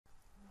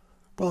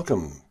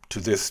Welcome to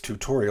this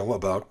tutorial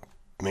about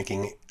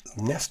making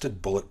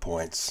nested bullet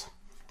points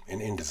in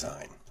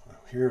InDesign.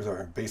 Here's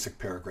our basic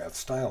paragraph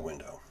style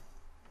window.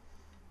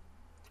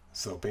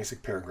 So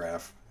basic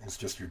paragraph is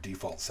just your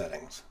default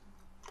settings.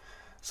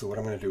 So what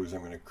I'm going to do is I'm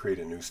going to create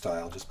a new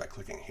style just by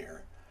clicking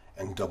here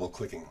and double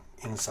clicking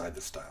inside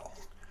the style.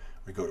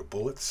 We go to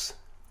bullets,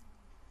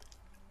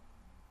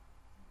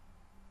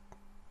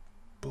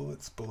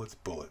 bullets, bullets,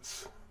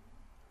 bullets,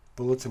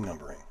 bullets and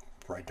numbering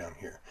right down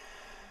here.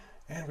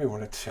 And we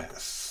want to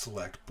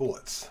select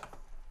bullets.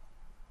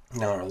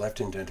 Now our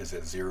left indent is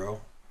at 0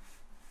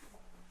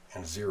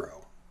 and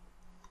 0.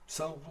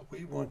 So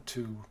we want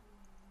to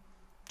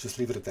just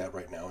leave it at that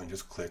right now and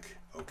just click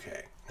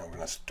OK. Now we're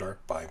going to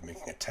start by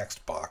making a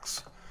text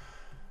box.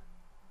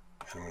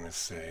 And I'm going to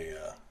say,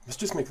 let's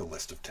just make a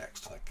list of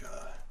text, like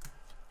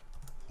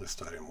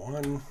list item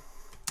 1,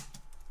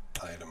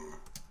 item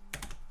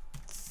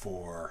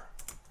 4.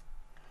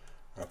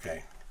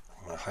 Okay,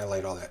 I'm going to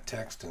highlight all that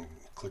text and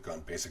click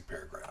on basic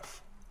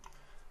paragraph.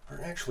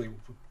 Or actually,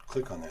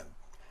 click on that.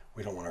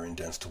 We don't want our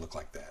indents to look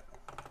like that.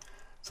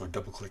 So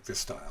double click this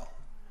style.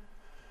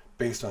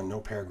 Based on no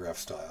paragraph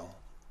style,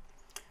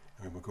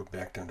 and we'll go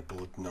back down to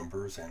bullet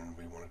numbers, and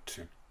we want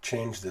to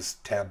change this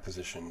tab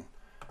position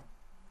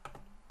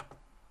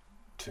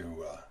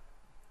to,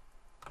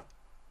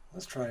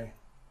 let's try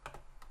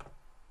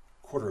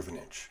 1/4 of an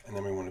inch. And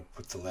then we want to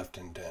put the left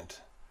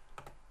indent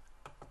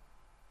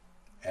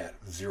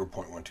at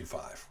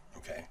 0.125.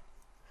 Okay.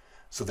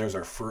 So there's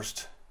our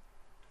first.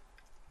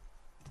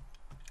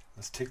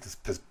 Let's take this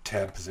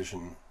tab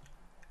position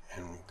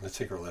and let's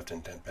take our left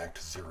indent back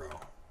to 0.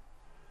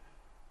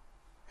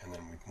 And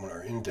then we want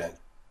our indent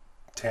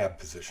tab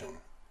position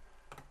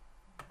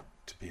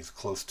to be as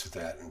close to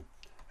that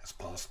as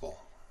possible.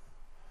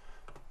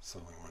 So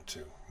we want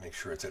to make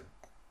sure it's at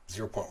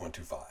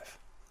 0.125.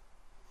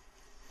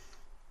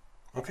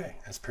 Okay,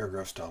 that's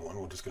paragraph style 1.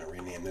 We're just going to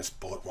rename this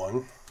bullet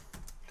 1.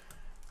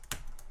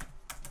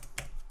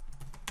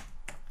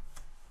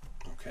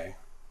 Okay.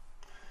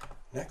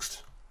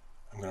 Next,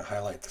 I'm going to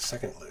highlight the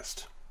second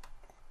list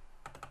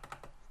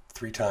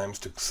 3 times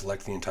to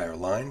select the entire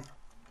line.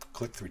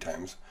 Click 3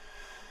 times.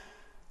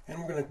 And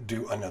we're going to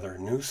do another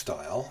new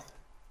style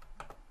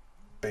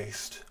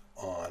based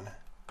on,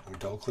 we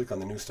double click on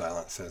the new style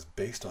and it says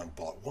based on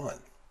bullet 1.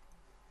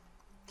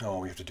 Now all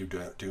we have to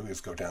do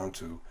is go down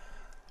to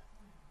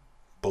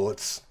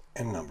bullets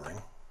and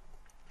numbering,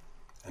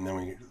 and then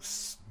we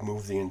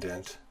move the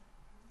indent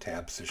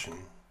tab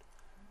position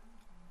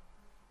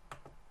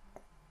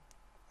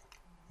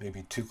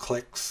maybe 2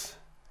 clicks,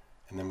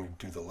 and then we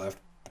do the left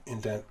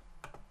indent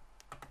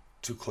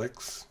 2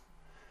 clicks,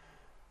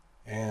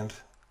 and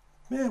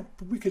yeah,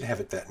 we could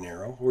have it that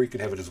narrow, or you could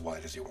have it as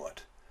wide as you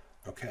want.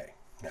 Okay,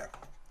 now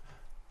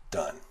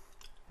done.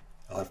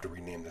 I'll have to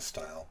rename this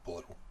style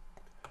bullet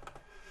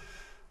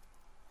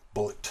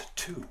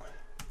 2.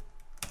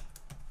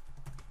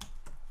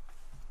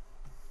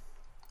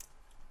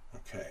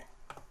 Okay.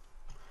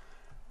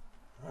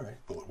 All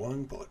right, bullet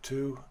 1, bullet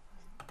 2.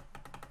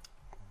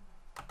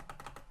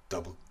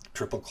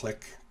 Triple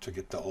click to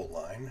get the whole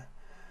line.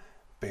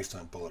 Based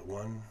on bullet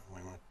 1,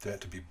 we want that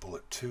to be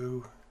bullet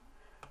 2.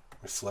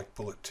 We select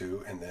bullet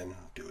 2 and then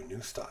do a new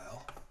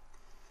style.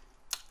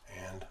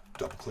 And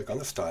double click on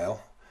the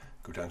style,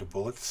 go down to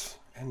bullets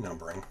and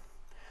numbering.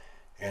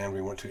 And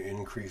we want to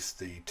increase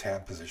the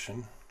tab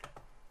position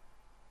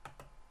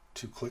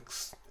 2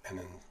 clicks, and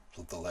then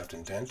the left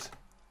indent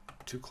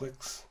 2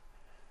 clicks.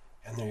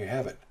 And there you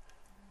have it.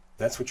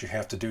 That's what you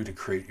have to do to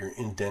create your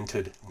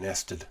indented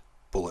nested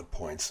bullet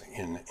points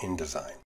in InDesign.